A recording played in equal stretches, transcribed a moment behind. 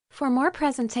For more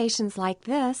presentations like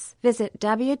this, visit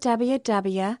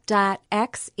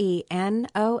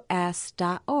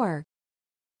www.xenos.org.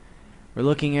 We're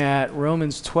looking at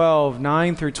Romans 12,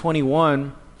 9 through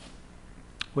 21,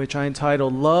 which I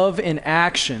entitled Love in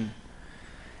Action.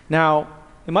 Now,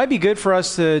 it might be good for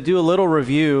us to do a little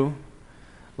review.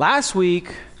 Last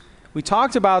week, we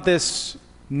talked about this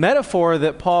metaphor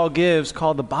that Paul gives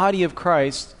called the body of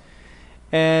Christ,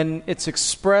 and it's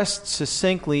expressed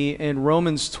succinctly in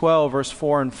Romans 12, verse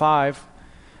 4 and 5,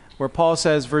 where Paul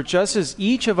says, "For just as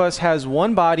each of us has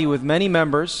one body with many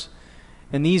members,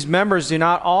 and these members do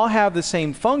not all have the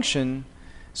same function,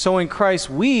 so in Christ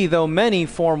we, though many,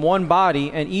 form one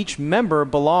body, and each member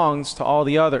belongs to all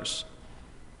the others."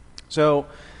 So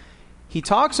he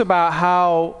talks about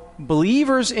how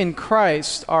believers in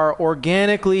Christ are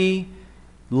organically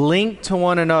linked to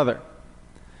one another,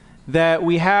 that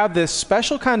we have this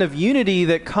special kind of unity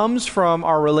that comes from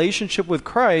our relationship with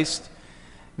Christ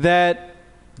that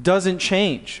doesn't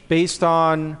change based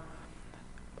on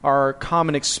our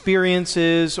common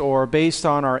experiences or based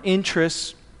on our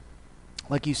interests,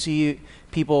 like you see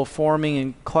people forming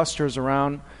in clusters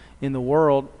around in the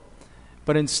world.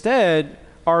 But instead,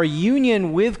 our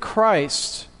union with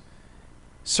Christ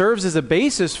serves as a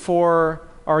basis for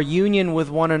our union with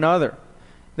one another.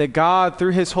 That God,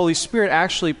 through His Holy Spirit,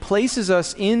 actually places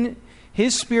us in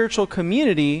His spiritual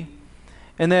community,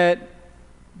 and that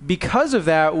because of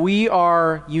that, we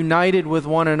are united with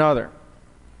one another.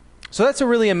 So that's a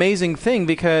really amazing thing,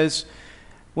 because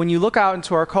when you look out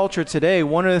into our culture today,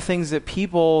 one of the things that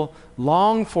people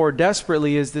long for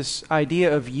desperately is this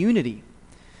idea of unity.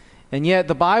 And yet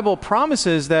the Bible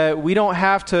promises that we don't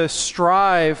have to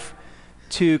strive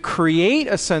to create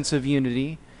a sense of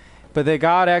unity, but that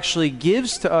God actually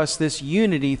gives to us this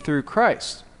unity through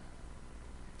Christ.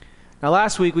 Now,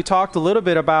 last week we talked a little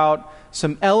bit about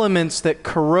some elements that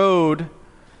corrode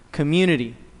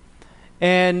community.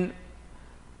 And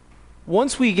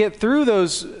once we get through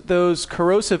those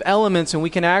corrosive elements and we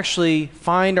can actually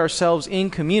find ourselves in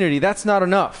community, that's not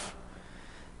enough.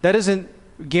 That doesn't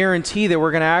guarantee that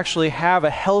we're going to actually have a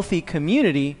healthy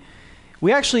community.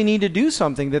 We actually need to do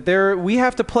something, we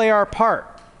have to play our part.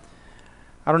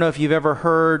 I don't know if you've ever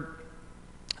heard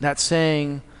that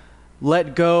saying,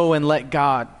 let go and let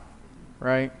God,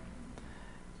 right?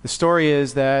 The story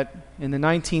is that in the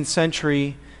 19th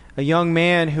century, a young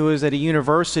man who was at a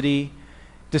university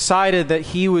decided that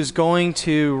he was going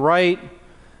to write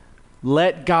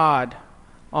 "Let God"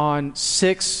 on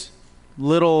 6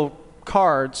 little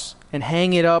cards and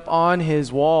hang it up on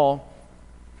his wall.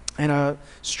 And a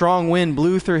strong wind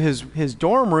blew through his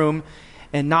dorm room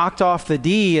and knocked off the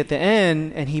D at the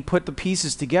end, and he put the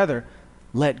pieces together.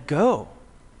 Let go.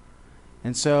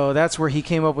 And so that's where he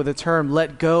came up with the term,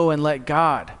 let go and let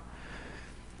God.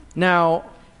 Now,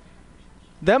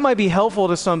 that might be helpful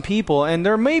to some people, and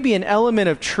there may be an element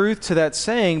of truth to that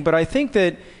saying, but I think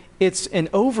that it's an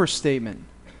overstatement.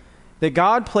 That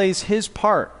God plays His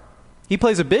part. He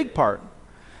plays a big part.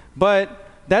 But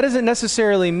that doesn't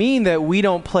necessarily mean that we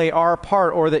don't play our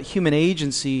part or that human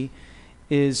agency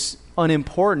is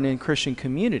unimportant in Christian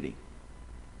community.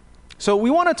 So we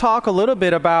want to talk a little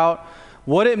bit about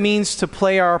what it means to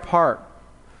play our part.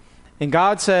 And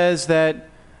God says that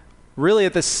really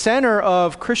at the center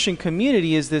of Christian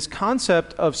community is this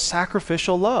concept of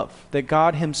sacrificial love that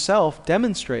God Himself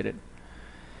demonstrated.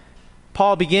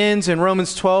 Paul begins in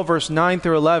Romans 12, verse 9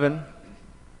 through 11.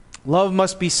 Love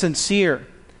must be sincere.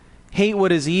 Hate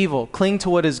what is evil. Cling to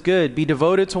what is good. Be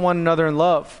devoted to one another in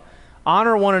love.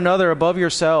 Honor one another above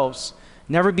yourselves.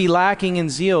 Never be lacking in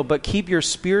zeal, but keep your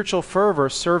spiritual fervor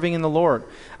serving in the Lord.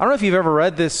 I don't know if you've ever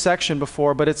read this section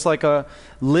before, but it's like a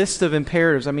list of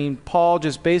imperatives. I mean, Paul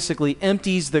just basically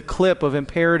empties the clip of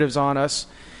imperatives on us.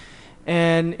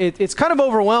 And it's kind of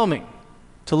overwhelming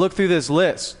to look through this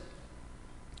list.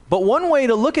 But one way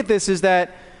to look at this is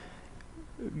that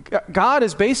God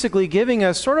is basically giving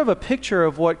us sort of a picture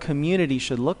of what community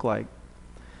should look like.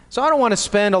 So I don't want to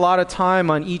spend a lot of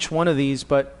time on each one of these,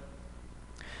 but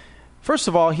first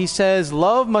of all, he says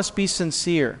love must be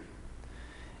sincere.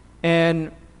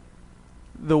 And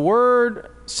the word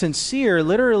sincere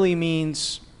literally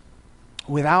means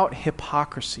without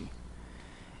hypocrisy.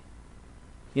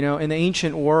 You know, in the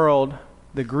ancient world,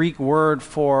 the Greek word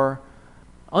for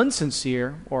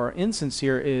unsincere or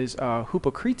insincere is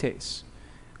hypokrites,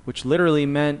 which literally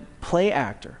meant play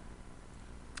actor.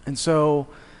 And so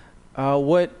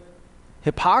what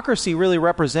hypocrisy really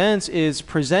represents is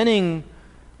presenting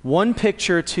one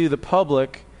picture to the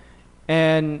public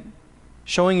and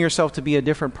showing yourself to be a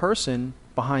different person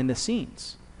behind the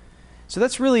scenes. So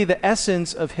that's really the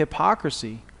essence of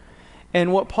hypocrisy.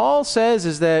 And what Paul says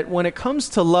is that when it comes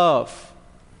to love,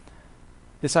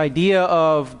 this idea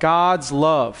of God's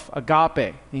love,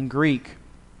 agape in Greek,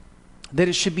 that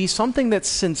it should be something that's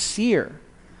sincere,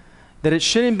 that it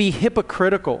shouldn't be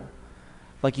hypocritical,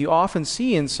 like you often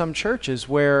see in some churches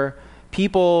where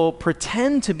people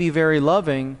pretend to be very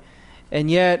loving,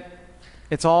 and yet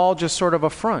it's all just sort of a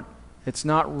front. It's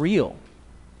not real.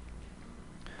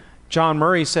 John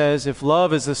Murray says, if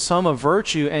love is the sum of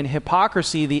virtue and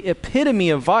hypocrisy, the epitome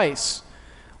of vice,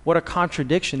 what a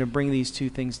contradiction to bring these two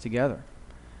things together.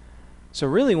 So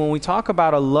really, when we talk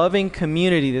about a loving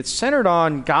community that's centered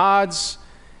on God's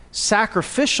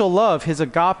sacrificial love, his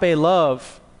agape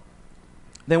love,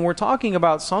 then we're talking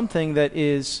about something that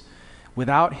is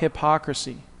without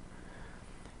hypocrisy.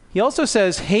 He also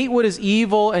says, hate what is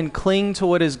evil and cling to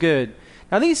what is good.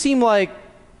 Now, these seem like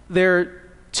they're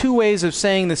two ways of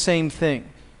saying the same thing.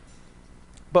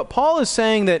 But Paul is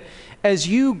saying that as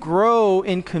you grow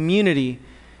in community,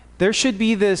 there should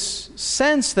be this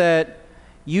sense that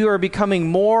you are becoming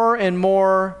more and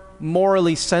more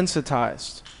morally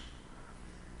sensitized.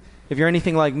 If you're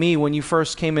anything like me, when you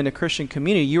first came into Christian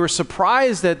community, you were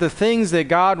surprised at the things that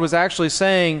God was actually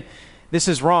saying, this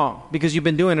is wrong, because you've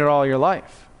been doing it all your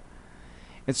life.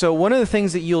 And so one of the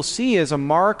things that you'll see as a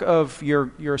mark of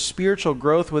your spiritual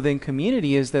growth within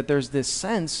community is that there's this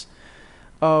sense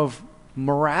of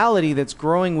morality that's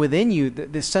growing within you,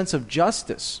 this sense of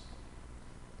justice.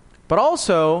 But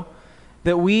also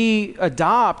that we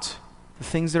adopt the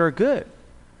things that are good,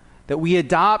 that we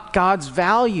adopt God's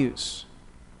values,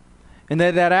 and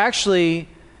that actually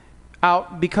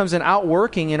becomes an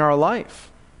outworking in our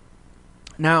life.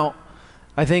 Now,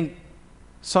 I think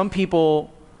some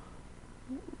people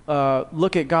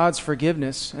look at God's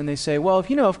forgiveness and they say, well,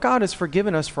 if God has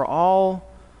forgiven us for all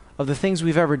of the things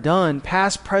we've ever done,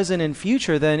 past, present, and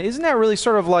future, then isn't that really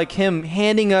sort of like him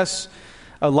handing us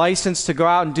a license to go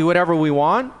out and do whatever we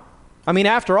want? I mean,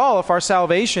 after all, if our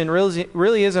salvation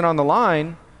really isn't on the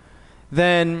line,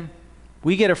 then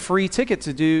we get a free ticket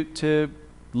to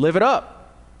live it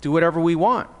up, do whatever we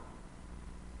want.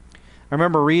 I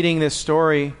remember reading this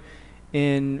story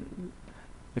in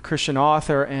the Christian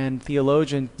author and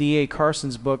theologian D.A.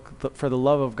 Carson's book, For the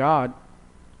Love of God.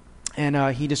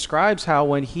 And he describes how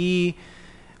when he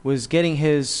was getting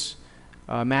his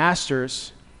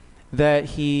master's, that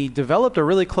he developed a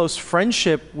really close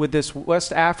friendship with this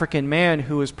West African man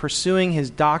who was pursuing his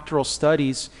doctoral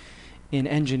studies in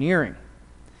engineering.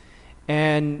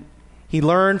 And he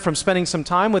learned from spending some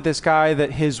time with this guy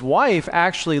that his wife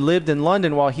actually lived in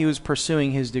London while he was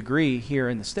pursuing his degree here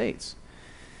in the States.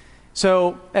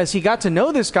 So as he got to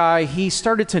know this guy, he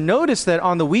started to notice that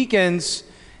on the weekends,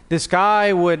 this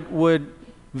guy would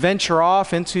venture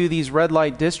off into these red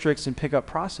light districts and pick up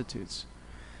prostitutes.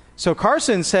 So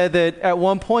Carson said that at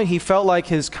one point he felt like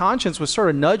his conscience was sort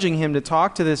of nudging him to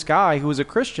talk to this guy who was a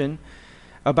Christian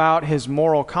about his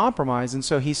moral compromise. And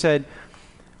so he said,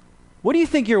 what do you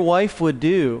think your wife would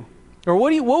do? Or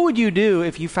what would you do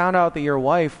if you found out that your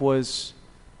wife was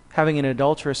having an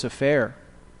adulterous affair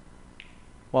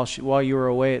while you were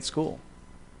away at school?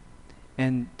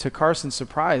 And to Carson's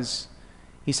surprise,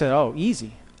 he said, oh,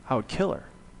 easy. I would kill her.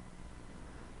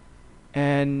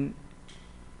 And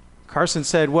Carson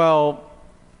said, well,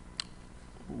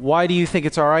 why do you think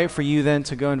it's all right for you then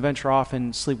to go and venture off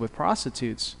and sleep with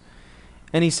prostitutes?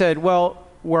 And he said, well,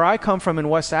 where I come from in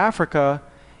West Africa,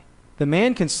 the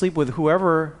man can sleep with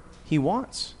whoever he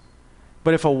wants.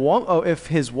 But if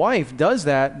his wife does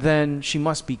that, then she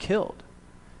must be killed.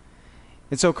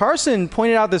 And so Carson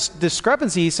pointed out this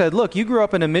discrepancy. He said, look, you grew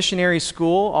up in a missionary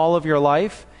school all of your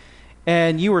life,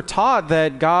 and you were taught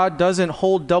that God doesn't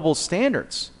hold double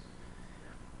standards.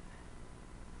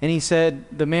 And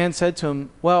the man said to him,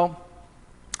 well,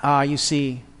 you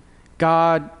see,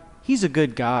 God, he's a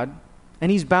good God,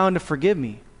 and he's bound to forgive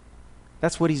me.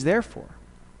 That's what he's there for.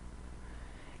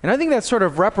 And I think that sort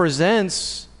of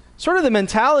represents sort of the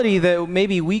mentality that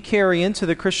maybe we carry into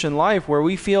the Christian life, where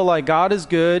we feel like God is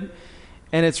good,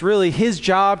 and it's really his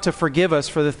job to forgive us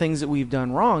for the things that we've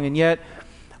done wrong. And yet,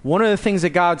 one of the things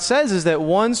that God says is that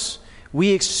once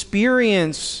we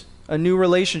experience a new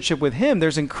relationship with him,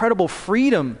 there's incredible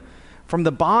freedom from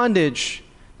the bondage,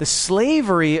 the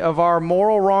slavery of our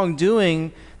moral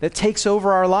wrongdoing that takes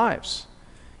over our lives.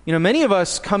 Many of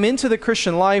us come into the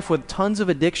Christian life with tons of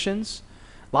addictions,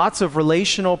 lots of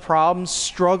relational problems,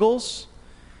 struggles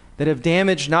that have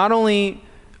damaged not only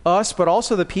us, but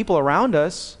also the people around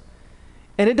us.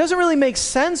 And it doesn't really make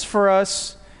sense for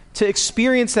us to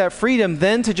experience that freedom,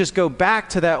 then to just go back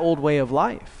to that old way of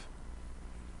life.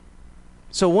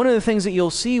 So one of the things that you'll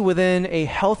see within a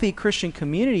healthy Christian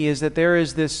community is that there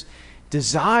is this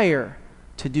desire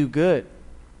to do good.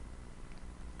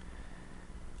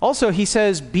 Also, he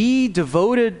says, be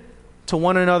devoted to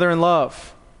one another in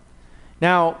love.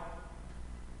 Now,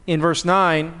 in verse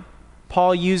 9,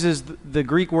 Paul uses the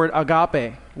Greek word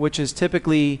agape, which is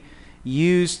typically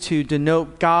used to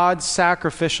denote God's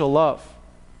sacrificial love,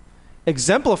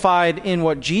 exemplified in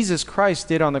what Jesus Christ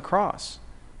did on the cross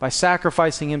by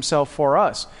sacrificing himself for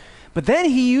us. But then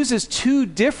he uses two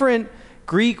different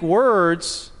Greek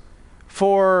words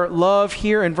for love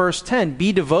here in verse 10.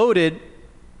 Be devoted,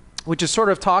 which is sort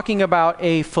of talking about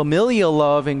a familial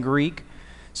love in Greek,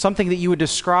 something that you would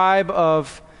describe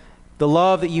of the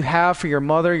love that you have for your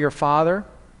mother, your father.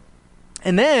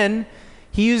 And then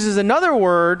he uses another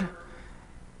word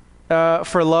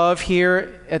for love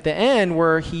here at the end,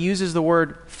 where he uses the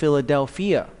word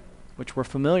Philadelphia, which we're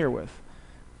familiar with.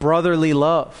 Brotherly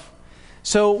love.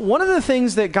 So one of the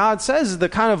things that God says is the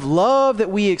kind of love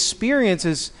that we experience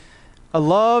is a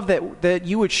love that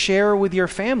you would share with your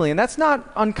family. And that's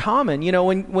not uncommon. You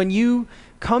know, when you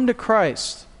come to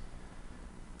Christ,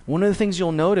 one of the things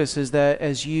you'll notice is that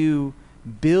as you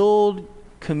build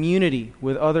community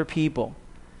with other people,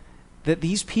 that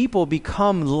these people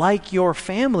become like your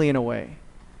family in a way.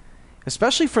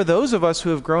 Especially for those of us who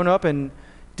have grown up in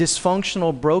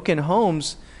dysfunctional, broken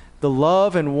homes, the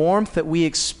love and warmth that we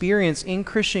experience in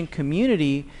Christian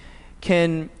community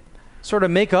can sort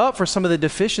of make up for some of the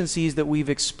deficiencies that we've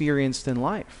experienced in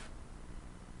life.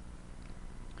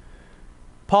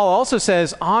 Paul also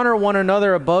says, honor one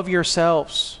another above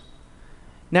yourselves.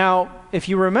 Now, if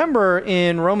you remember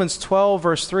in Romans 12,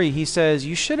 verse 3, he says,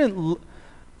 you shouldn't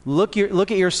look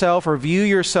at yourself or view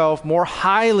yourself more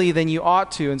highly than you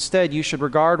ought to. Instead, you should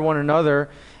regard one another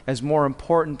as more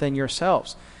important than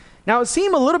yourselves. Now, it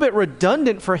seemed a little bit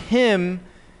redundant for him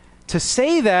to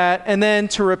say that and then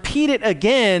to repeat it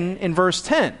again in verse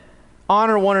 10.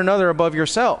 Honor one another above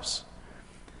yourselves.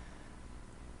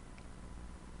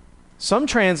 Some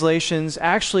translations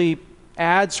actually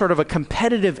add sort of a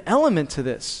competitive element to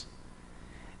this,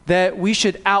 that we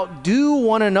should outdo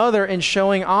one another in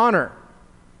showing honor.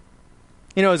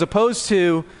 You know, as opposed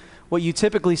to what you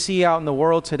typically see out in the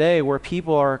world today, where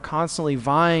people are constantly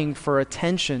vying for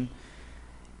attention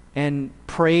and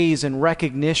praise and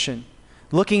recognition,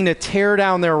 looking to tear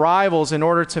down their rivals in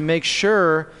order to make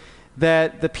sure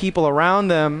that the people around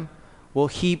them will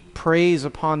heap praise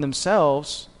upon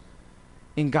themselves.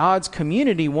 In God's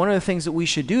community, one of the things that we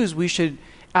should do is we should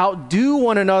outdo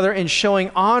one another in showing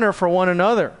honor for one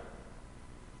another.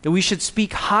 That we should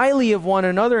speak highly of one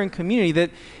another in community,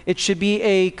 that it should be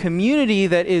a community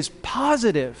that is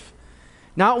positive,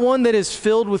 not one that is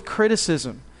filled with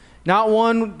criticism, not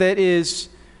one that is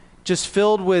just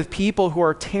filled with people who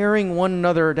are tearing one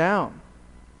another down.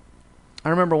 I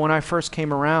remember when I first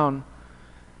came around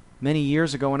many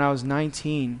years ago when I was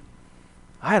 19,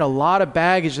 I had a lot of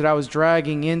baggage that I was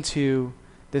dragging into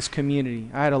this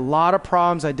community. I had a lot of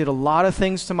problems. I did a lot of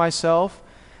things to myself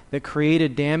that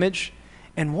created damage.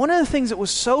 And one of the things that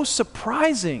was so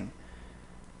surprising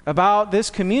about this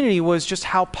community was just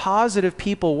how positive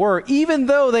people were, even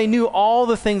though they knew all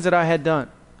the things that I had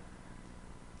done.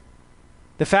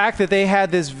 The fact that they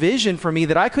had this vision for me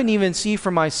that I couldn't even see for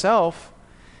myself,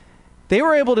 they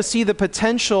were able to see the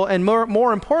potential, and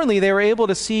more importantly, they were able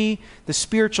to see the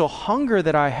spiritual hunger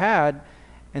that I had,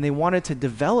 and they wanted to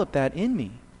develop that in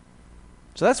me.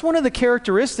 So that's one of the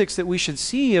characteristics that we should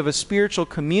see of a spiritual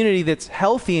community that's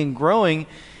healthy and growing,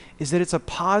 is that it's a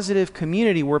positive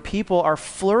community where people are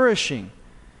flourishing,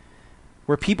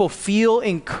 where people feel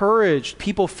encouraged,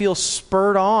 people feel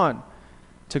spurred on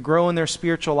to grow in their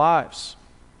spiritual lives.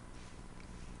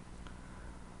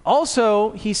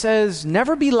 Also, he says,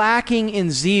 never be lacking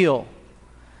in zeal.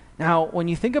 Now, when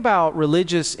you think about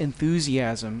religious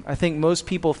enthusiasm, I think most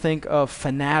people think of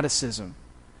fanaticism.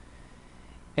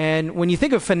 And when you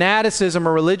think of fanaticism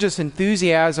or religious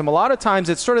enthusiasm, a lot of times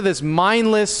it's sort of this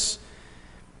mindless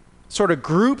sort of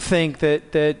groupthink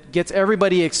that gets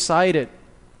everybody excited.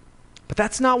 But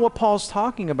that's not what Paul's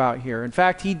talking about here. In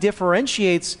fact, he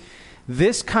differentiates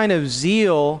this kind of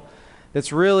zeal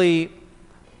that's really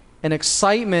an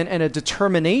excitement and a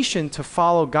determination to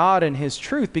follow God and his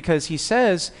truth, because he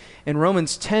says in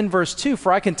Romans 10 verse 2,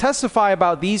 for I can testify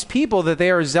about these people that they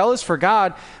are zealous for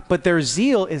God, but their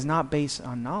zeal is not based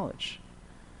on knowledge.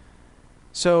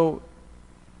 So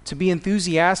to be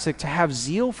enthusiastic, to have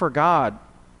zeal for God,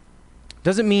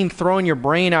 doesn't mean throwing your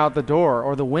brain out the door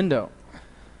or the window.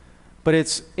 But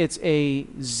it's a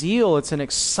zeal, it's an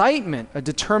excitement, a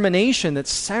determination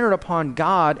that's centered upon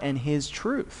God and his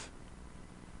truth.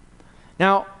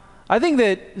 Now, I think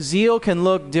that zeal can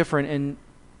look different in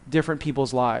different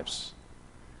people's lives.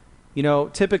 You know,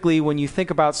 typically when you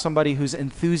think about somebody who's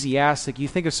enthusiastic, you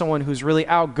think of someone who's really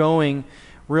outgoing,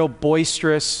 real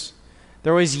boisterous.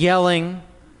 They're always yelling.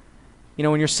 You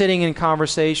know, when you're sitting in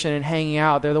conversation and hanging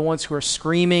out, they're the ones who are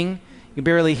screaming. You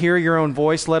barely hear your own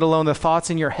voice, let alone the thoughts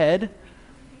in your head.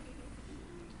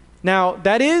 Now,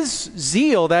 that is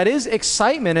zeal, that is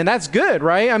excitement, and that's good,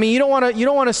 right? I mean, you don't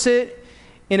want to sit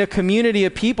in a community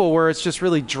of people where it's just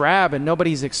really drab and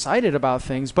nobody's excited about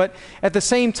things. But at the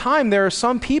same time, there are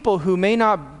some people who may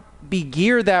not be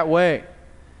geared that way.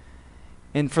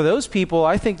 And for those people,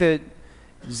 I think that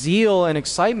zeal and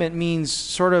excitement means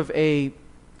sort of a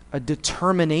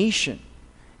determination,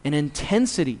 an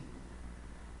intensity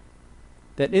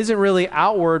that isn't really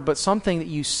outward, but something that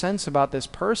you sense about this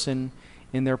person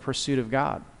in their pursuit of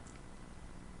God.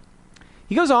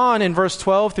 He goes on in verse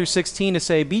 12 through 16 to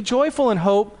say, "Be joyful in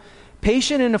hope,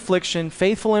 patient in affliction,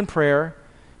 faithful in prayer.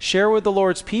 Share with the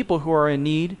Lord's people who are in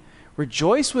need.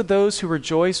 Rejoice with those who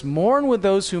rejoice. Mourn with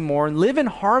those who mourn. Live in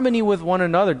harmony with one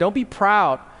another. Don't be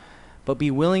proud, but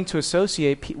be willing to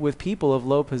associate with people of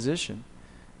low position.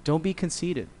 Don't be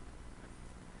conceited."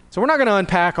 So we're not going to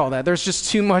unpack all that. There's just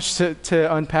too much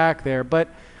to unpack there. But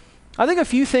I think a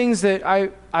few things that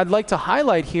I'd like to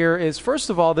highlight here is, first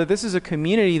of all, that this is a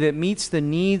community that meets the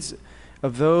needs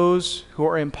of those who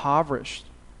are impoverished.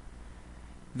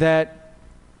 That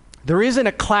there isn't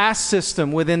a class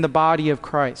system within the body of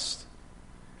Christ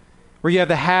where you have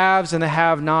the haves and the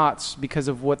have-nots because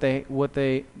of their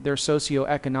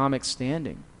socioeconomic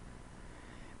standing.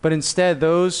 But instead,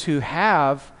 those who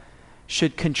have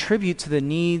should contribute to the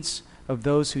needs of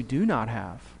those who do not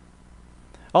have.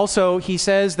 Also, he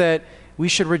says that we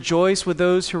should rejoice with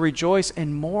those who rejoice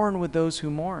and mourn with those who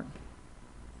mourn.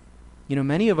 You know,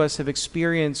 many of us have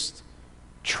experienced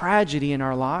tragedy in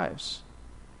our lives.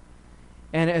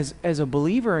 And as a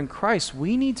believer in Christ,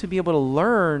 we need to be able to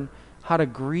learn how to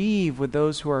grieve with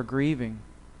those who are grieving,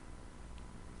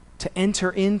 to enter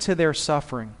into their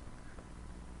suffering.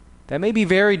 That may be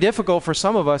very difficult for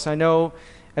some of us. I know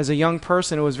as a young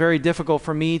person, it was very difficult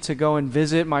for me to go and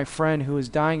visit my friend who was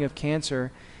dying of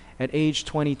cancer at age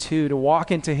 22, to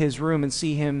walk into his room and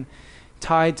see him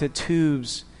tied to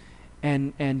tubes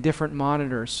and different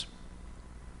monitors,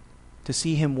 to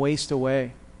see him waste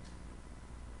away.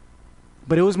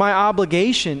 But it was my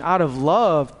obligation out of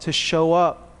love to show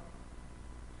up,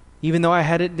 even though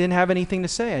I didn't have anything to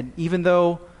say, even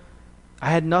though I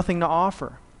had nothing to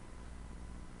offer.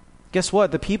 Guess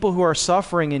what? The people who are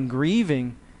suffering and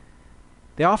grieving,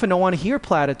 they often don't want to hear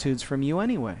platitudes from you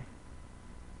anyway.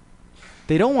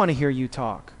 They don't want to hear you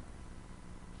talk.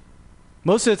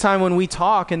 Most of the time when we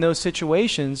talk in those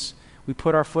situations, we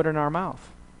put our foot in our mouth.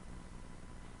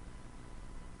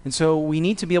 And so we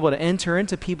need to be able to enter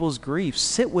into people's grief,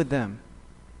 sit with them,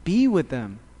 be with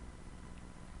them.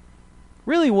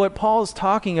 Really what Paul is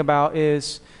talking about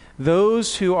is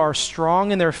those who are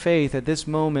strong in their faith at this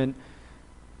moment,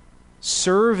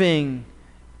 serving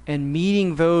and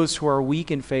meeting those who are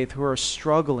weak in faith, who are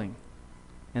struggling,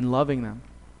 and loving them.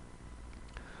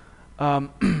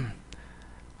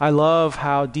 I love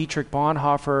how Dietrich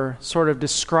Bonhoeffer sort of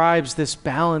describes this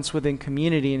balance within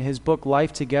community in his book,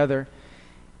 Life Together.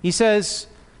 He says,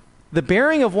 "The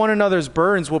bearing of one another's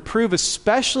burdens will prove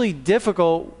especially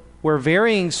difficult where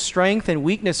varying strength and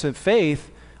weakness of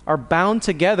faith are bound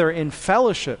together in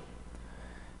fellowship.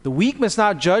 The weak must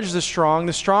not judge the strong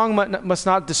must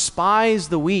not despise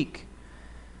the weak.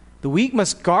 The weak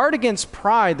must guard against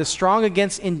pride, the strong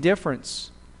against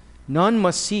indifference. None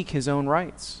must seek his own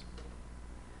rights.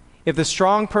 If the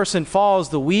strong person falls,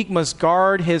 the weak must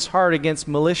guard his heart against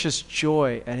malicious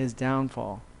joy at his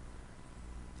downfall.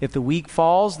 If the weak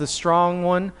falls, the strong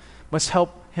one must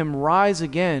help him rise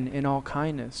again in all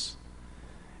kindness.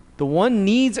 The one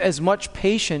needs as much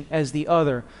patience as the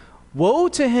other. Woe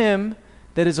to him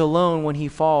that is alone when he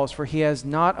falls, for he has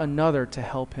not another to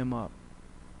help him up."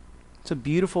 It's a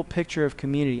beautiful picture of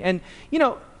community. And, you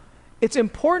know, it's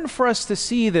important for us to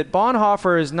see that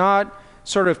Bonhoeffer is not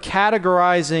sort of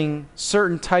categorizing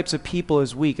certain types of people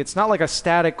as weak. It's not like a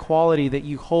static quality that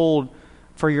you hold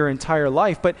for your entire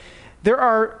life. But there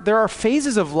are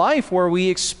phases of life where we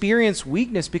experience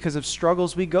weakness because of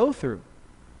struggles we go through,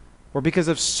 or because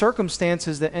of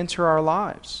circumstances that enter our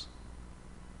lives.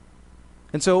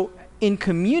 And so in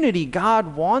community,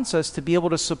 God wants us to be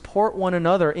able to support one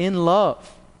another in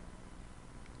love.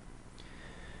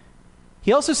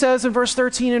 He also says in verse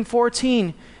 13 and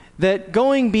 14 that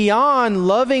going beyond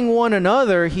loving one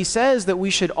another, he says that we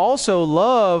should also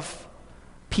love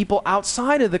people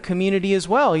outside of the community as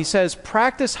well. He says,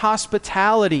 practice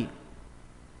hospitality.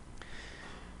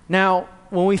 Now,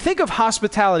 when we think of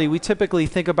hospitality, we typically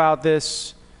think about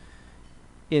this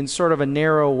in sort of a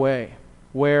narrow way,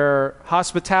 where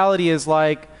hospitality is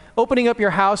like opening up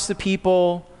your house to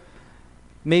people,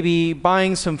 maybe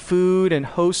buying some food and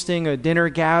hosting a dinner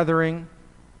gathering,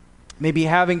 maybe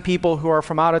having people who are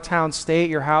from out of town stay at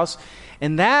your house.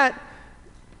 And that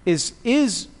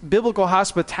is biblical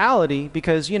hospitality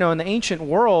because, in the ancient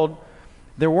world,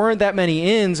 there weren't that many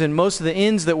inns, and most of the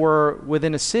inns that were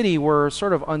within a city were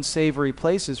sort of unsavory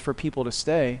places for people to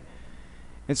stay.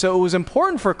 And so it was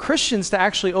important for Christians to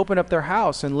actually open up their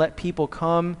house and let people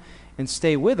come and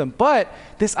stay with them. But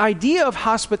this idea of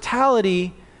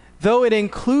hospitality, though it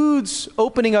includes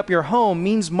opening up your home,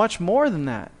 means much more than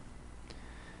that.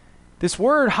 This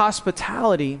word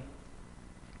hospitality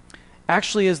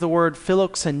actually is the word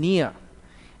philoxenia,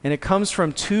 and it comes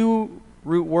from two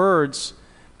root words,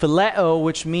 phileo,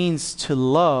 which means to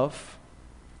love,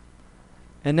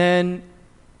 and then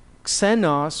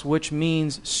xenos, which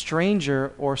means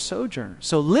stranger or sojourner.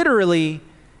 So literally,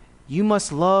 you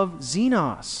must love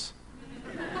xenos.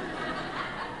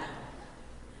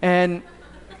 And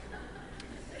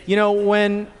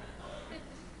when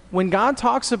God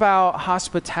talks about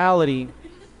hospitality,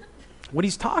 what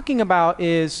he's talking about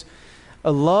is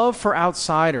a love for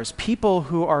outsiders, people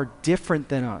who are different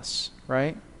than us,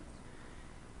 right?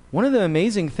 One of the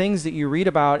amazing things that you read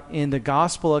about in the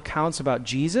gospel accounts about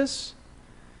Jesus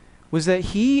was that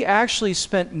he actually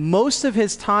spent most of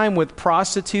his time with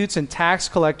prostitutes and tax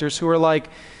collectors who were like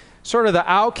sort of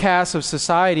the outcasts of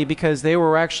society because they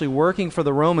were actually working for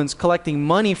the Romans, collecting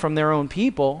money from their own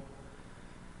people.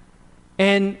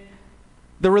 And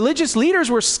the religious leaders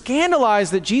were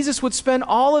scandalized that Jesus would spend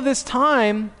all of this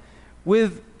time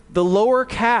with the lower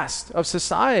caste of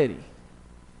society.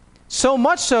 So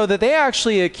much so that they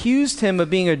actually accused him of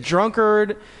being a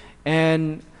drunkard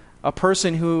and a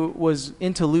person who was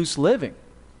into loose living.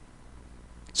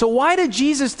 So why did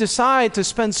Jesus decide to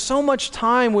spend so much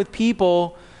time with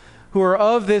people who are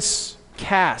of this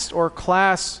caste or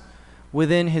class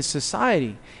within his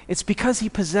society? It's because he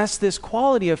possessed this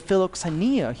quality of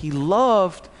philoxenia. He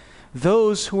loved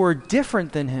those who were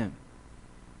different than him.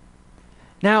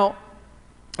 Now,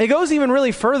 it goes even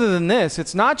really further than this.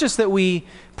 It's not just that we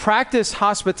practice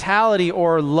hospitality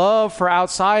or love for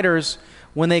outsiders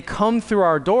when they come through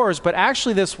our doors, but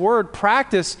actually this word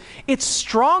practice, it's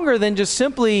stronger than just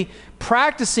simply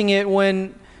practicing it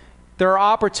when there are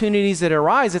opportunities that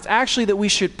arise. It's actually that we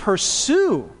should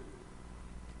pursue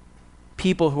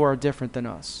people who are different than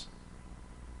us,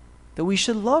 that we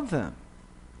should love them.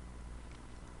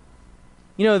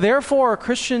 Therefore,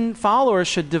 Christian followers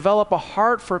should develop a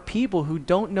heart for people who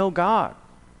don't know God.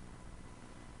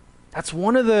 That's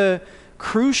one of the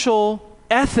crucial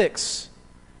ethics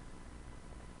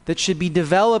that should be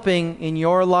developing in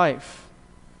your life.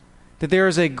 That there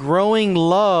is a growing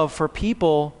love for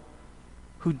people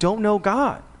who don't know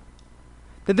God.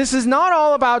 That this is not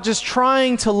all about just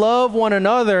trying to love one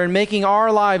another and making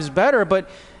our lives better, but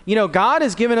God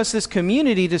has given us this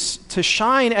community to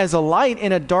shine as a light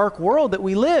in a dark world that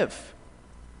we live.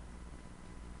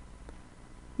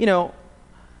 There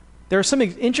are some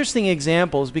interesting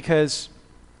examples because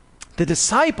the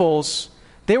disciples,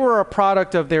 they were a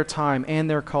product of their time and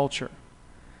their culture.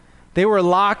 They were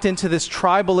locked into this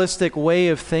tribalistic way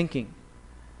of thinking.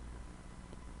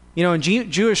 In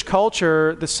Jewish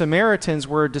culture, the Samaritans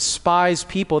were despised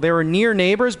people. They were near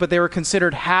neighbors, but they were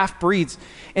considered half-breeds.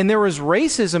 And there was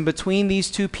racism between these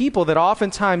two people that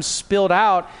oftentimes spilled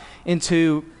out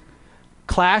into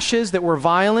clashes that were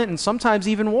violent and sometimes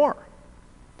even war.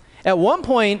 At one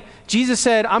point, Jesus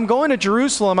said, "I'm going to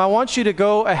Jerusalem. I want you to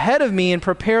go ahead of me and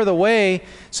prepare the way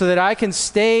so that I can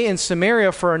stay in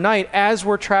Samaria for a night as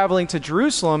we're traveling to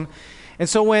Jerusalem." And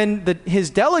so when his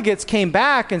delegates came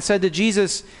back and said to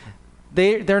Jesus,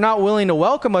 they're not willing to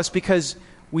welcome us because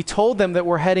we told them that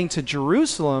we're heading to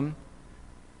Jerusalem,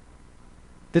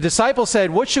 the disciples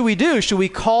said, "What should we do? Should we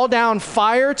call down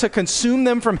fire to consume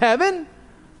them from heaven?"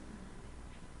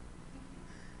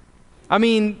 I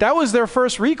mean, that was their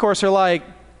first recourse. They're like,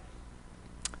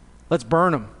 "Let's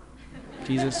burn them,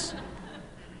 Jesus."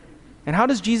 And how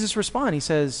does Jesus respond? He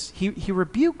says, he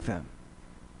rebuked them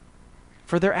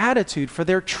for their attitude, for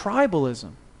their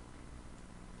tribalism.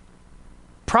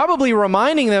 Probably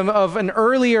reminding them of an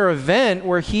earlier event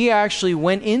where he actually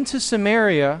went into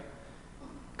Samaria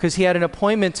because he had an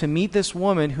appointment to meet this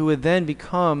woman who would then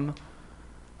become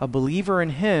a believer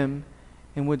in him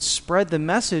and would spread the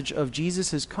message of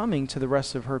Jesus' coming to the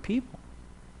rest of her people.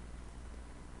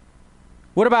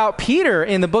 What about Peter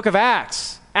in the book of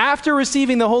Acts? After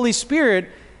receiving the Holy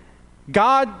Spirit,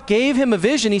 God gave him a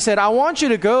vision. He said, I want you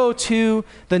to go to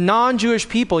the non-Jewish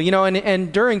people,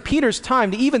 and during Peter's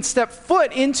time, to even step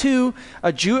foot into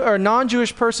a Jew or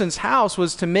non-Jewish person's house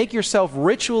was to make yourself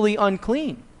ritually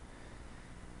unclean.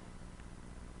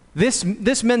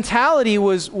 This mentality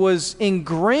was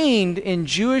ingrained in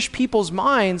Jewish people's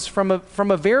minds from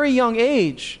a very young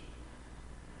age.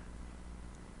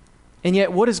 And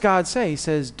yet, what does God say? He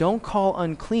says, don't call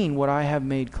unclean what I have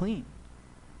made clean.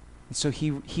 And so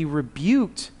he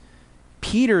rebuked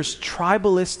Peter's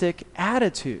tribalistic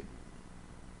attitude.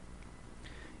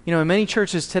 In many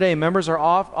churches today, members are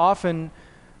often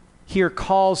hear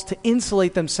calls to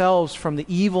insulate themselves from the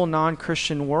evil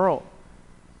non-Christian world.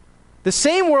 The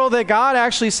same world that God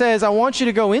actually says, I want you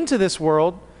to go into this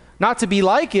world, not to be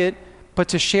like it, but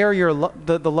to share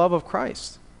the love of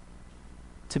Christ,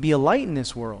 to be a light in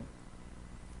this world.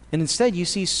 And instead, you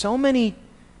see so many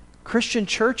Christian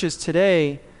churches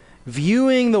today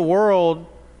viewing the world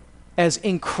as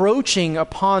encroaching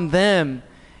upon them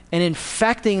and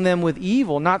infecting them with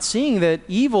evil, not seeing that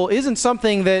evil isn't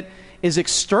something that is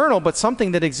external, but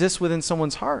something that exists within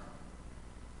someone's heart.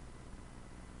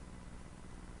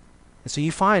 And so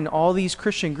you find all these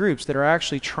Christian groups that are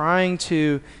actually trying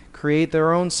to create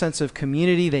their own sense of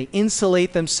community. They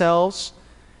insulate themselves.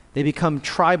 They become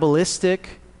tribalistic.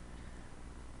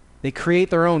 They create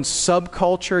their own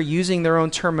subculture using their own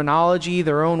terminology,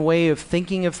 their own way of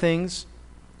thinking of things.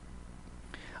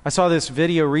 I saw this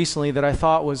video recently that I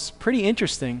thought was pretty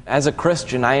interesting. As a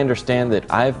Christian, I understand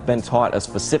that I've been taught a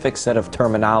specific set of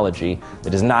terminology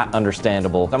that is not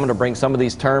understandable. I'm going to bring some of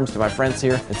these terms to my friends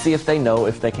here and see if they know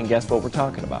if they can guess what we're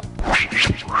talking about.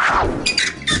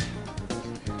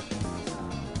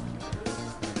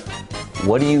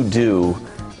 What do you do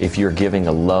if you're giving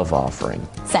a love offering?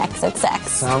 Sex, it's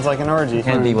sex. Sounds like an orgy.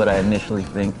 Can't be what I initially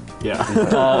think. Yeah.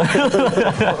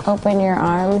 Open your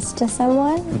arms to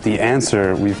someone. The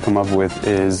answer we've come up with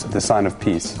is the sign of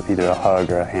peace, either a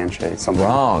hug or a handshake, something.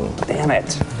 Wrong. Damn it.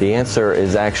 The answer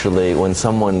is actually when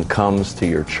someone comes to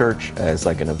your church as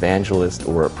like an evangelist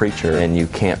or a preacher and you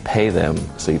can't pay them,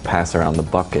 so you pass around the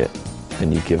bucket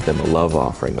and you give them a love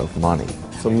offering of money.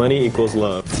 So money equals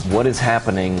love. What is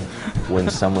happening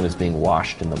when someone is being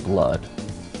washed in the blood?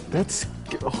 It's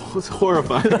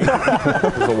horrifying.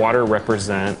 Does the water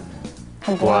represent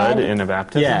blood in a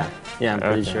baptism? Yeah, I'm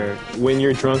pretty sure. When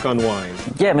you're drunk on wine.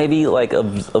 Yeah, maybe like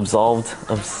absolved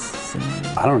of sin.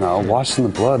 I don't know. Washed in the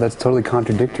blood, that's totally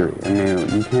contradictory. I mean,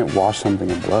 you can't wash something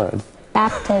in blood.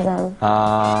 Baptism.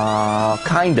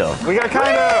 Kind of. We got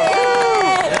kind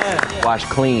of. Washed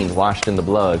clean, washed in the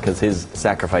blood, because his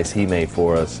sacrifice he made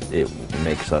for us, it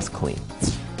makes us clean.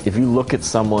 If you look at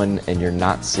someone and you're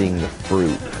not seeing the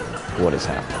fruit, what is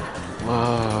happening?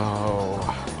 Whoa.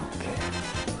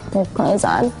 They have clothes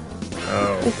on.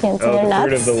 Oh. You can't see their the nuts.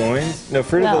 fruit of the loins? No,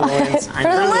 fruit of the loins. Fruit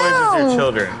of the is your loom.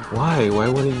 children. Why? Why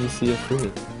wouldn't you see a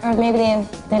fruit? Or maybe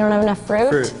they don't have enough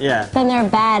fruit. Yeah. Then they're a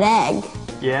bad egg.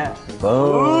 Yeah.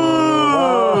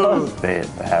 They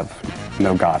have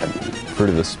no God in them. Fruit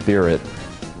of the Spirit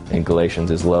in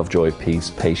Galatians is love, joy, peace,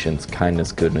 patience,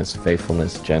 kindness, goodness,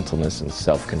 faithfulness, gentleness, and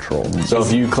self-control. So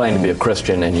if you claim to be a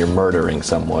Christian and you're murdering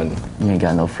someone, You ain't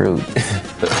got no fruit.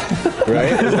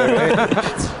 right? Is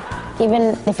that right?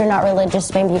 Even if you're not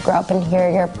religious, maybe you grow up and hear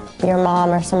your mom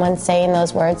or someone saying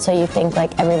those words, so you think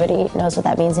like everybody knows what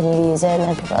that means and you use it, and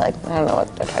then people are like, I don't know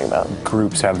what they're talking about.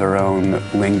 Groups have their own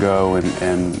lingo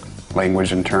and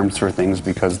language and terms for things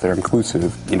because they're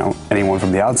inclusive. Anyone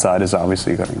from the outside is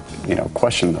obviously going to,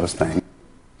 question those things.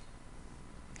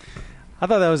 I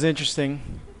thought that was interesting.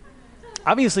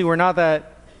 Obviously, we're not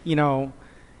that, we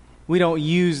don't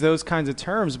use those kinds of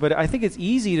terms, but I think it's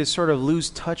easy to sort of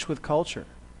lose touch with culture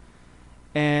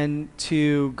and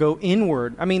to go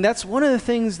inward. I mean, that's one of the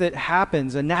things that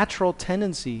happens, a natural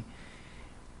tendency,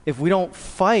 if we don't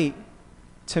fight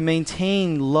to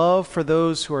maintain love for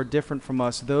those who are different from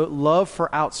us, love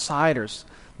for outsiders,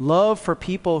 love for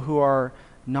people who are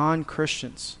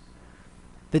non-Christians.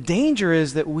 The danger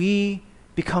is that we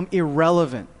become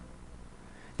irrelevant.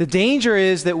 The danger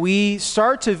is that we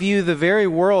start to view the very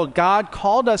world God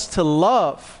called us to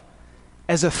love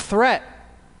as a threat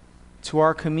to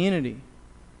our community.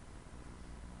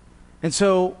 And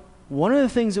so one of the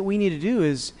things that we need to do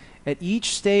is at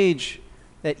each stage,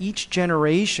 at each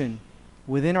generation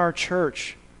within our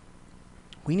church,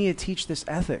 we need to teach this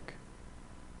ethic,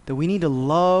 that we need to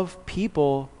love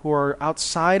people who are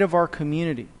outside of our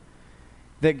community,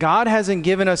 that God hasn't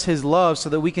given us his love so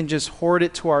that we can just hoard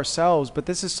it to ourselves, but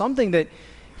this is something that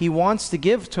he wants to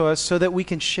give to us so that we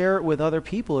can share it with other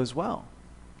people as well.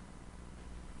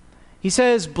 He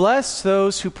says, bless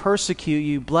those who persecute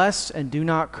you, bless and do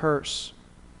not curse.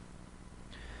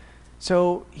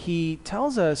 So he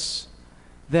tells us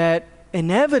that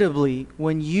inevitably,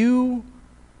 when you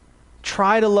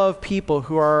try to love people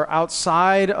who are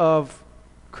outside of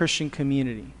Christian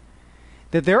community,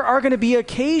 that there are going to be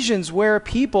occasions where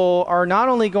people are not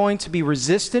only going to be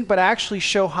resistant, but actually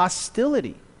show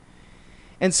hostility.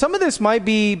 And some of this might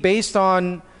be based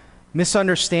on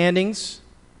misunderstandings.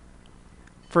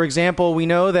 For example, we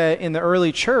know that in the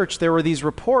early church, there were these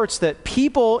reports that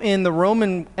people in the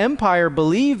Roman Empire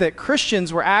believed that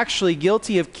Christians were actually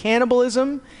guilty of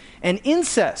cannibalism and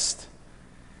incest.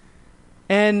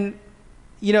 And,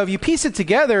 if you piece it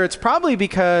together, it's probably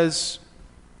because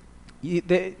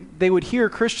they would hear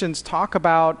Christians talk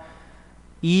about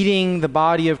eating the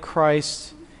body of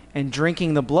Christ and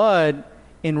drinking the blood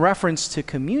in reference to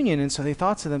communion. And so they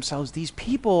thought to themselves, these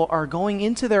people are going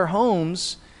into their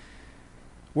homes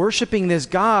worshiping this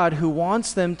God who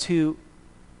wants them to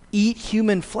eat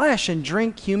human flesh and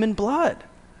drink human blood.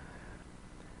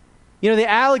 The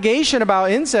allegation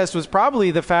about incest was probably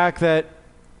the fact that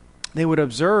they would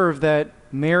observe that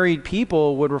married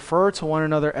people would refer to one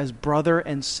another as brother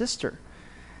and sister,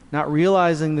 not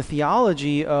realizing the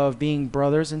theology of being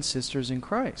brothers and sisters in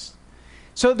Christ.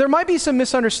 So there might be some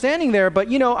misunderstanding there, but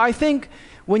I think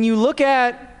when you look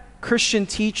at Christian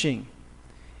teaching,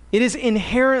 it is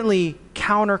inherently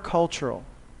countercultural.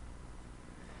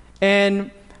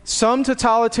 And some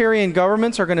totalitarian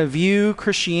governments are going to view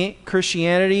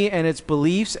Christianity and its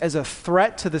beliefs as a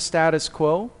threat to the status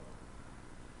quo.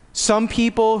 Some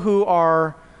people who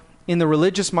are in the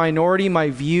religious minority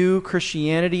might view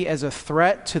Christianity as a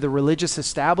threat to the religious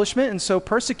establishment. And so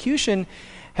persecution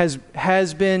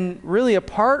has been really a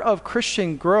part of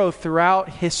Christian growth throughout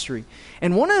history.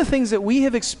 And one of the things that we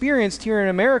have experienced here in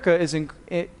America is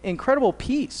incredible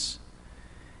peace.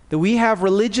 That we have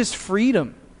religious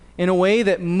freedom in a way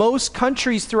that most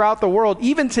countries throughout the world,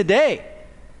 even today,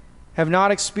 have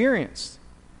not experienced.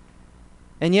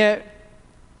 And yet,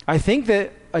 I think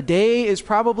that a day is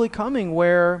probably coming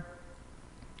where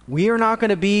we are not going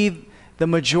to be the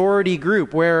majority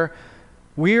group, where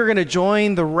we are going to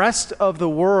join the rest of the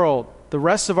world, the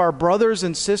rest of our brothers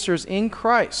and sisters in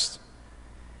Christ,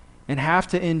 and have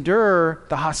to endure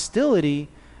the hostility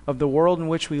of the world in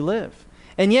which we live.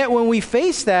 And yet when we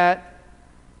face that,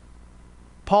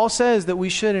 Paul says that we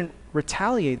shouldn't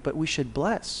retaliate, but we should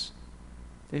bless.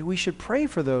 That we should pray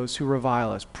for those who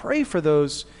revile us, pray for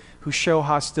those who show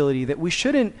hostility, that we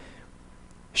shouldn't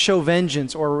show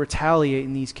vengeance or retaliate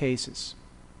in these cases.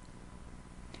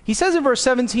 He says in verse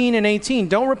 17 and 18,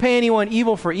 don't repay anyone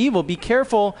evil for evil. Be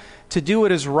careful to do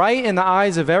what is right in the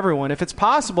eyes of everyone. If it's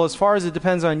possible, as far as it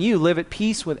depends on you, live at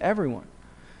peace with everyone.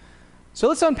 So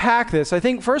let's unpack this. I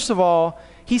think, first of all,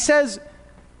 he says,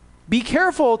 be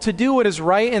careful to do what is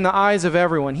right in the eyes of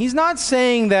everyone. He's not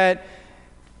saying that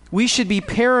we should be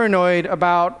paranoid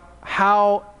about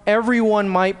how everyone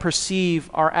might perceive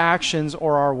our actions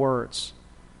or our words.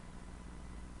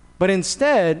 But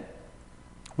instead,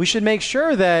 we should make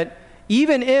sure that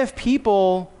even if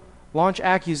people launch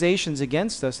accusations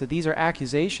against us, that these are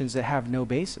accusations that have no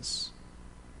basis.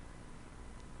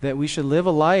 That we should live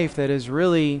a life that is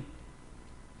really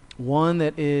one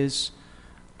that is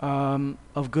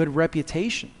of good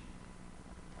reputation.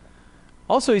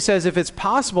 Also, he says, if it's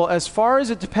possible, as far as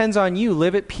it depends on you,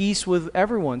 live at peace with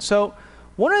everyone. So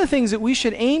one of the things that we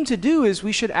should aim to do is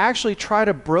we should actually try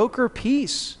to broker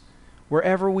peace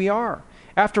wherever we are.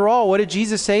 After all, what did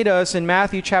Jesus say to us in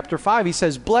Matthew chapter 5? He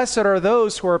says, blessed are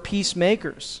those who are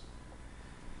peacemakers.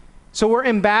 So we're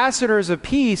ambassadors of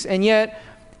peace, and yet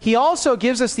he also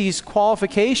gives us these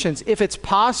qualifications, if it's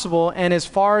possible and as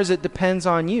far as it depends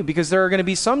on you. Because there are going to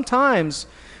be some times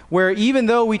where even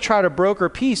though we try to broker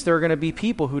peace, there are going to be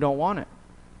people who don't want it.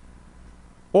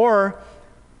 Or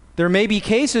there may be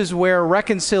cases where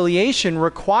reconciliation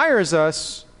requires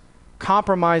us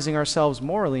compromising ourselves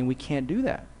morally, and we can't do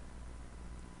that.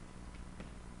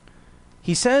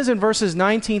 He says in verses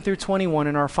 19 through 21,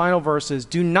 in our final verses,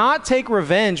 do not take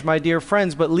revenge, my dear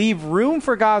friends, but leave room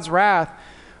for God's wrath.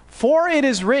 For it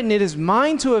is written, it is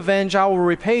mine to avenge, I will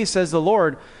repay, says the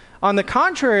Lord. On the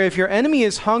contrary, if your enemy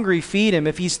is hungry, feed him.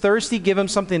 If he's thirsty, give him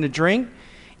something to drink.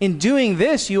 In doing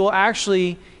this, you will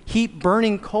actually heap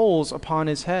burning coals upon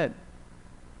his head.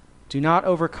 Do not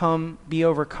be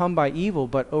overcome by evil,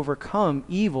 but overcome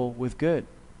evil with good.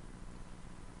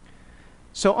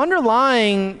 So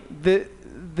underlying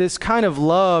this kind of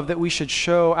love that we should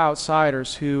show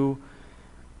outsiders who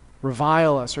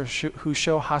revile us or who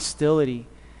show hostility,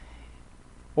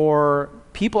 or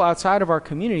people outside of our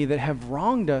community that have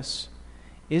wronged us,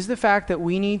 is the fact that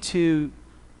we need to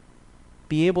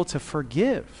be able to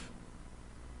forgive.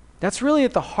 That's really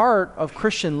at the heart of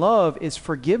Christian love, is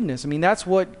forgiveness. I mean, that's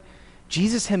what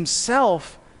Jesus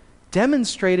himself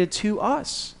demonstrated to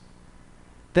us.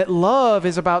 That love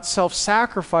is about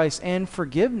self-sacrifice and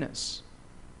forgiveness.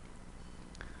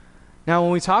 Now,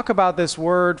 when we talk about this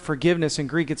word forgiveness in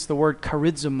Greek, it's the word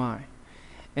charizomai.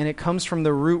 And it comes from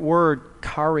the root word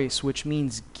charis, which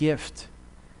means gift.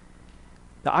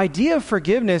 The idea of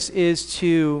forgiveness is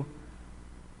to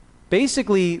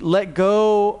basically let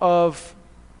go of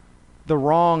the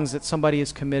wrongs that somebody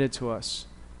has committed to us,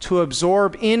 to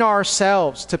absorb in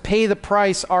ourselves, to pay the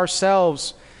price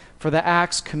ourselves for the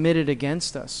acts committed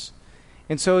against us.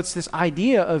 And so it's this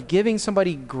idea of giving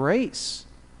somebody grace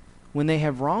when they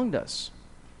have wronged us.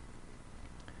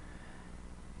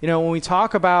 You know, when we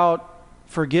talk about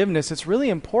forgiveness, it's really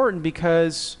important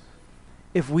because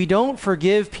if we don't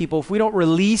forgive people, if we don't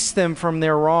release them from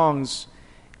their wrongs,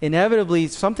 inevitably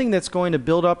something that's going to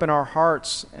build up in our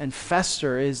hearts and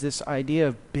fester is this idea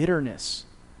of bitterness.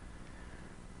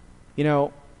 You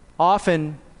know,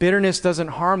 often bitterness doesn't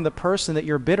harm the person that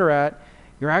you're bitter at,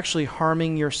 you're actually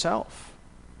harming yourself.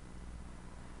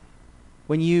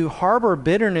 When you harbor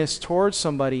bitterness towards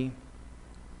somebody,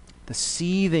 the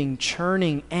seething,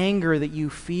 churning anger that you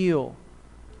feel,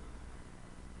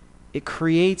 it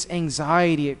creates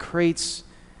anxiety, it creates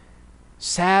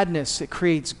sadness, it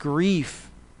creates grief.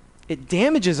 It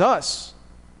damages us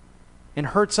and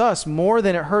hurts us more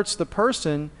than it hurts the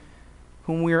person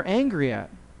whom we are angry at.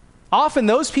 Often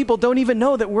those people don't even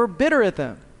know that we're bitter at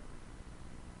them.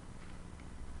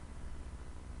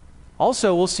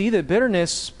 Also, we'll see that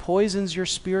bitterness poisons your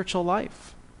spiritual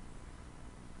life.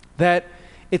 That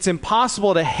it's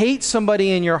impossible to hate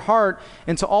somebody in your heart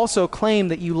and to also claim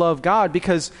that you love God,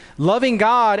 because loving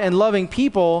God and loving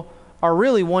people are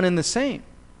really one and the same.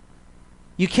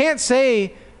 You can't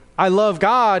say, I love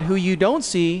God, who you don't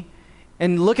see,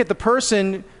 and look at the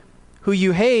person who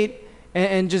you hate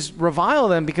and just revile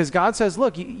them, because God says,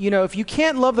 look, you know, if you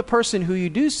can't love the person who you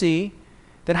do see,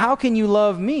 then how can you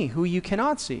love me, who you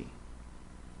cannot see?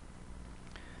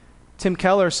 Tim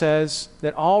Keller says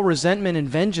that all resentment and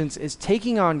vengeance is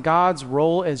taking on God's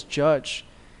role as judge.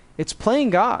 It's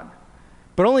playing God.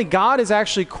 But only God is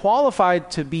actually qualified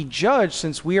to be judged,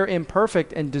 since we are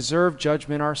imperfect and deserve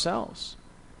judgment ourselves.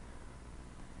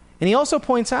 And he also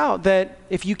points out that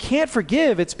if you can't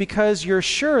forgive, it's because you're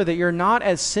sure that you're not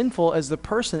as sinful as the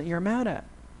person that you're mad at.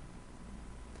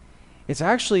 It's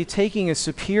actually taking a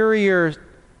superior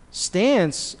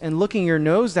stance and looking your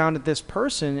nose down at this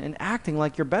person and acting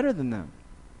like you're better than them.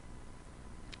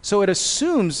 So it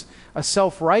assumes a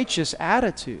self-righteous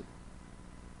attitude.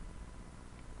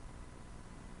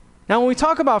 Now, when we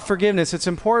talk about forgiveness, it's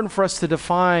important for us to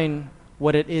define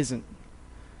what it isn't.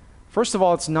 First of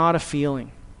all, it's not a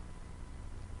feeling.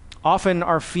 Often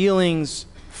our feelings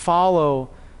follow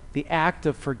the act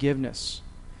of forgiveness.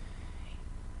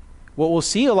 What we'll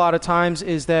see a lot of times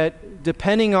is that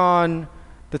depending on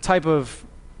the type of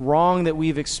wrong that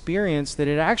we've experienced, that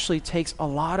it actually takes a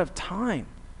lot of time,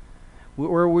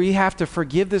 where we have to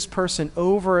forgive this person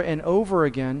over and over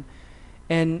again.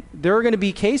 And there are going to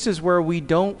be cases where we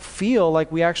don't feel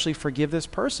like we actually forgive this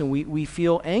person. We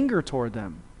feel anger toward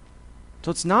them. So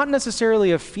it's not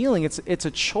necessarily a feeling, it's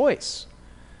a choice.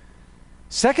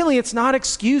 Secondly, it's not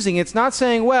excusing. It's not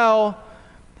saying, well,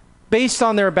 based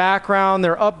on their background,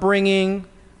 their upbringing,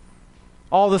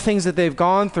 all the things that they've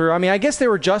gone through, I mean, I guess they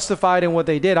were justified in what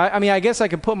they did. I mean, I guess I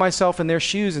could put myself in their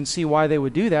shoes and see why they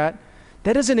would do that.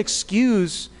 That doesn't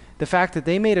excuse the fact that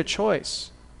they made a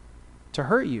choice to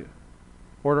hurt you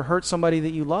or to hurt somebody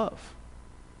that you love.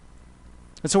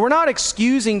 And so we're not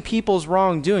excusing people's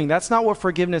wrongdoing. That's not what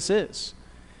forgiveness is.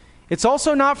 It's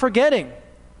also not forgetting.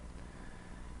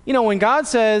 You know, when God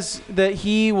says that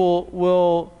he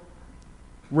will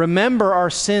remember our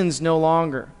sins no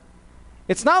longer,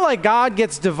 it's not like God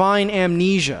gets divine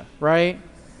amnesia, right?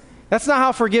 That's not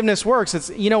how forgiveness works. It's,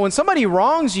 you know, when somebody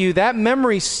wrongs you, that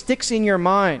memory sticks in your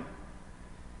mind.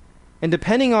 And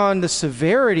depending on the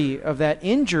severity of that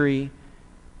injury,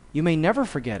 you may never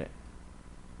forget it.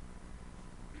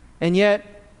 And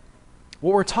yet,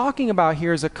 what we're talking about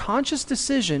here is a conscious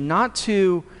decision not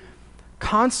to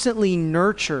constantly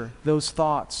nurture those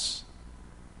thoughts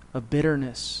of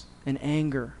bitterness and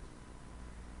anger.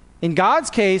 In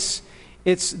God's case,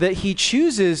 it's that he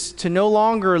chooses to no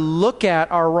longer look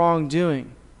at our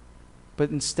wrongdoing,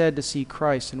 but instead to see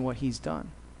Christ and what he's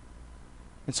done.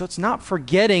 And so it's not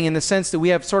forgetting in the sense that we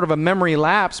have sort of a memory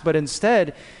lapse, but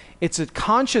instead it's a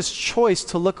conscious choice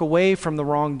to look away from the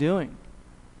wrongdoing.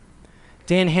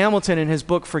 Dan Hamilton in his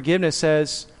book Forgiveness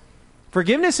says,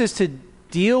 forgiveness is to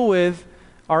deal with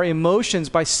our emotions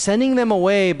by sending them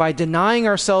away, by denying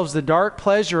ourselves the dark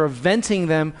pleasure of venting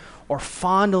them or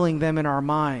fondling them in our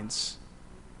minds.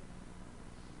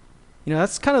 You know,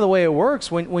 that's kind of the way it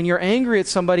works. When you're angry at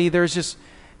somebody, there's just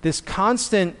this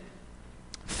constant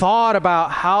thought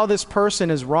about how this person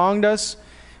has wronged us.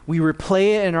 We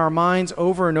replay it in our minds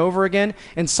over and over again.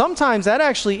 And sometimes that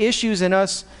actually issues in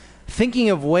us thinking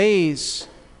of ways,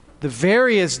 the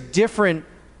various different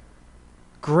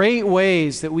great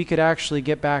ways that we could actually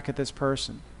get back at this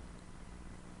person,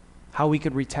 how we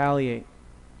could retaliate.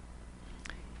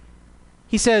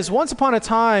 He says, once upon a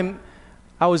time,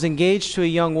 I was engaged to a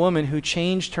young woman who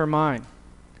changed her mind.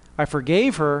 I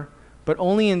forgave her, but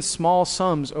only in small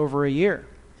sums over a year.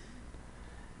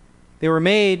 They were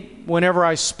made whenever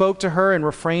I spoke to her and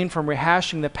refrained from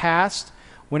rehashing the past,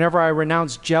 whenever I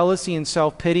renounced jealousy and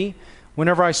self-pity,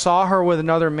 whenever I saw her with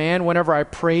another man, whenever I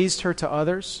praised her to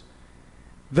others.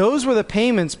 Those were the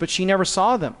payments, but she never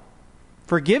saw them.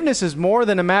 Forgiveness is more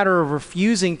than a matter of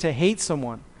refusing to hate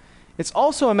someone. It's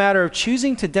also a matter of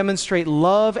choosing to demonstrate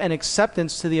love and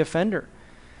acceptance to the offender.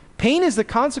 Pain is the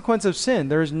consequence of sin.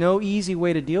 There is no easy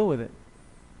way to deal with it.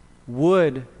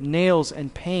 Wood, nails,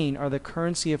 and pain are the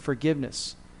currency of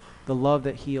forgiveness, the love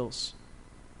that heals.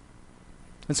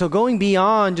 And so going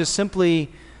beyond just simply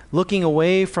looking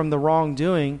away from the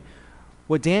wrongdoing,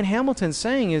 what Dan Hamilton's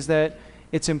saying is that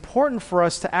it's important for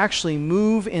us to actually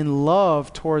move in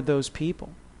love toward those people.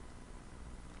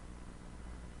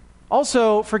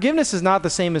 Also, forgiveness is not the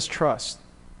same as trust.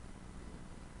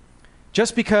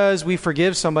 Just because we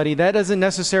forgive somebody, that doesn't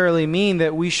necessarily mean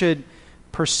that we should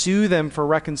pursue them for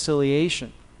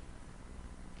reconciliation.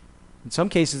 In some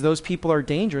cases, those people are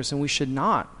dangerous and we should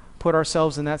not put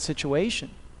ourselves in that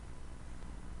situation.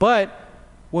 But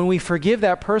when we forgive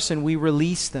that person, we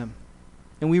release them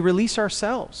and we release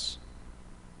ourselves.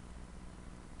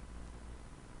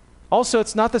 Also,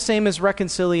 it's not the same as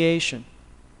reconciliation.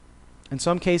 In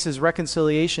some cases,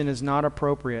 reconciliation is not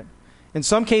appropriate. In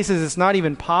some cases, it's not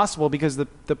even possible because the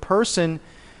person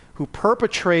who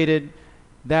perpetrated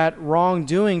that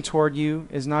wrongdoing toward you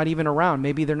is not even around.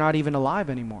 Maybe they're not even alive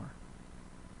anymore.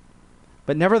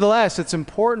 But nevertheless, it's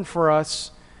important for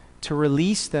us to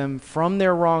release them from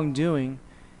their wrongdoing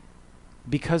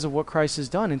because of what Christ has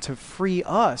done and to free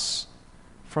us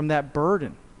from that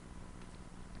burden.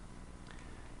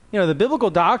 You know, the biblical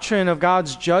doctrine of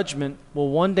God's judgment will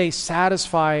one day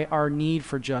satisfy our need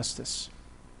for justice.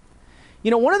 You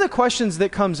know, one of the questions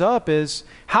that comes up is,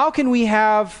 how can we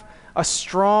have a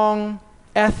strong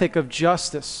ethic of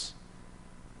justice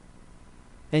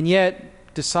and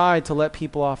yet decide to let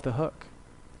people off the hook?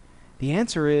 The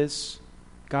answer is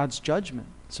God's judgment,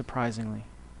 surprisingly.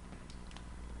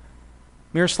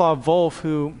 Miroslav Volf,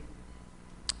 who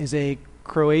is a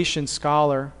Croatian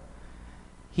scholar,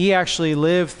 he actually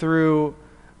lived through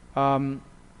some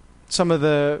of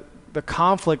the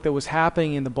conflict that was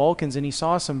happening in the Balkans, and he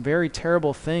saw some very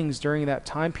terrible things during that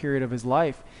time period of his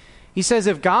life. He says,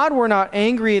 if God were not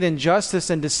angry at injustice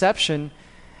and deception,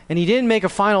 and he didn't make a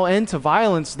final end to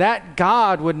violence, that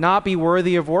God would not be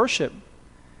worthy of worship.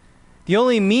 The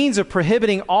only means of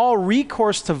prohibiting all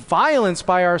recourse to violence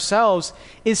by ourselves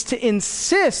is to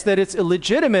insist that it's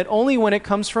illegitimate only when it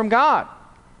comes from God.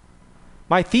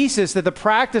 My thesis that the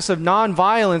practice of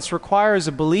nonviolence requires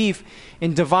a belief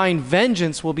in divine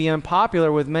vengeance will be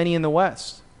unpopular with many in the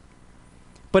West.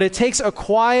 But it takes the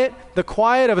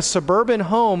quiet of a suburban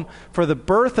home for the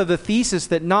birth of the thesis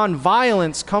that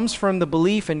nonviolence comes from the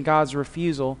belief in God's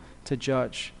refusal to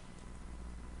judge.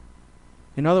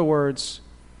 In other words,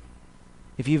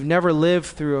 if you've never lived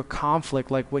through a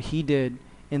conflict like what he did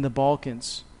in the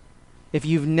Balkans, if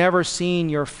you've never seen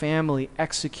your family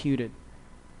executed,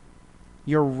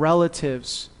 your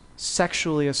relatives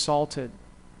sexually assaulted,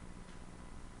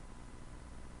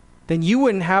 then you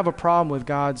wouldn't have a problem with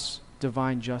God's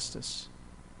divine justice.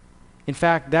 In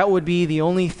fact, that would be the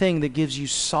only thing that gives you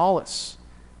solace,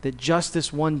 that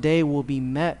justice one day will be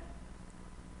met,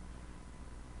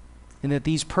 and that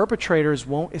these perpetrators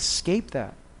won't escape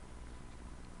that.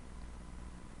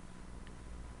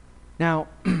 Now,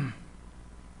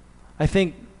 I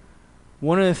think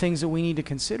one of the things that we need to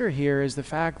consider here is the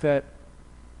fact that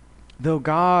though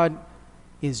God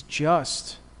is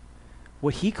just,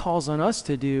 what he calls on us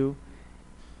to do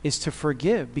is to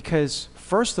forgive, because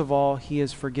first of all, he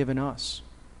has forgiven us.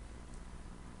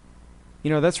 You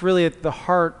know, that's really at the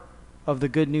heart of the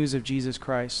good news of Jesus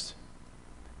Christ,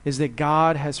 is that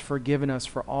God has forgiven us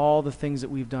for all the things that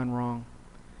we've done wrong.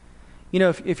 You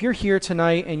know, if you're here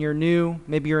tonight and you're new,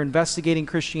 maybe you're investigating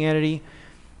Christianity,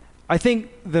 I think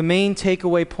the main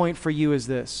takeaway point for you is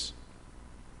this: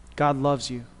 God loves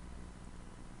you.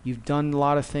 You've done a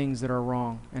lot of things that are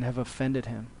wrong and have offended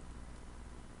him.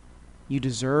 You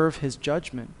deserve his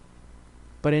judgment.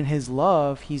 But in his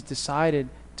love, he's decided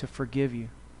to forgive you.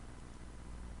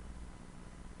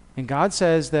 And God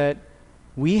says that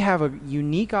we have a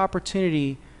unique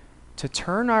opportunity to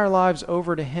turn our lives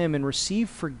over to him and receive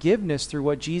forgiveness through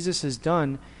what Jesus has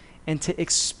done, and to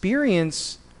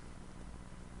experience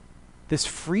this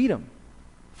freedom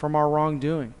from our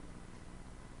wrongdoing.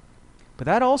 But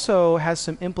that also has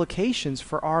some implications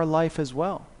for our life as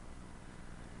well.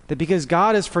 That because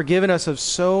God has forgiven us of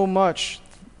so much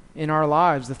in our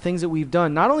lives, the things that we've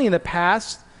done, not only in the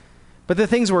past, but the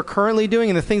things we're currently doing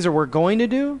and the things that we're going to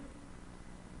do,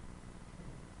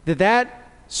 that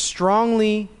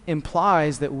strongly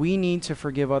implies that we need to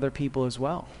forgive other people as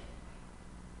well.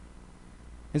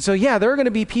 And so, yeah, there are going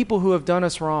to be people who have done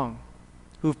us wrong,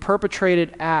 who have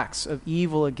perpetrated acts of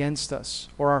evil against us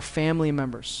or our family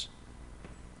members.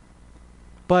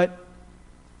 But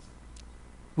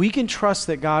we can trust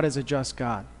that God is a just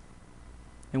God.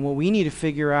 And what we need to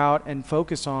figure out and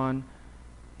focus on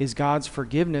is God's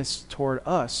forgiveness toward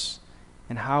us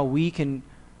and how we can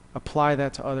apply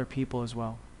that to other people as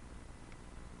well.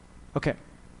 Okay.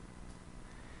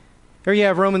 Here you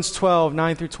have Romans 12,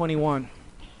 9 through 21.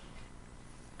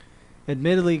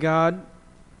 Admittedly, God,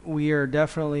 we are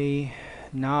definitely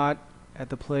not at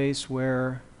the place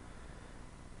where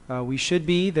we should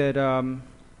be, that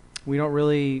we don't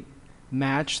really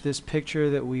match this picture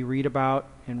that we read about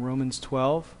in Romans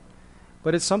 12,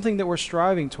 but it's something that we're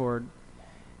striving toward.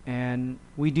 And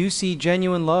we do see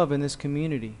genuine love in this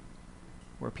community,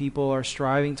 where people are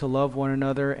striving to love one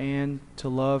another and to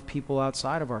love people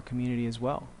outside of our community as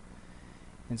well.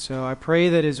 And so I pray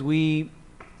that as we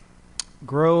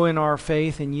grow in our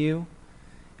faith in you,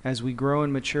 as we grow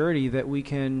in maturity, that we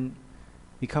can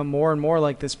become more and more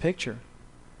like this picture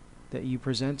that you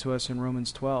present to us in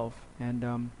Romans 12.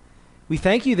 And we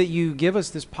thank you that you give us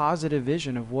this positive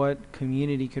vision of what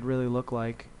community could really look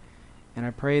like. And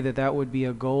I pray that that would be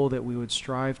a goal that we would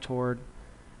strive toward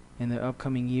in the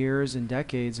upcoming years and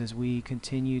decades as we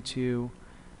continue to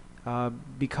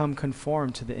become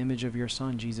conformed to the image of your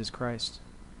Son, Jesus Christ.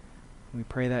 We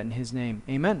pray that in his name.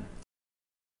 Amen.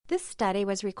 This study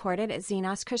was recorded at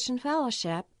Xenos Christian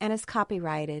Fellowship and is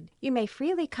copyrighted. You may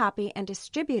freely copy and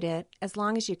distribute it as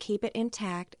long as you keep it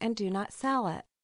intact and do not sell it.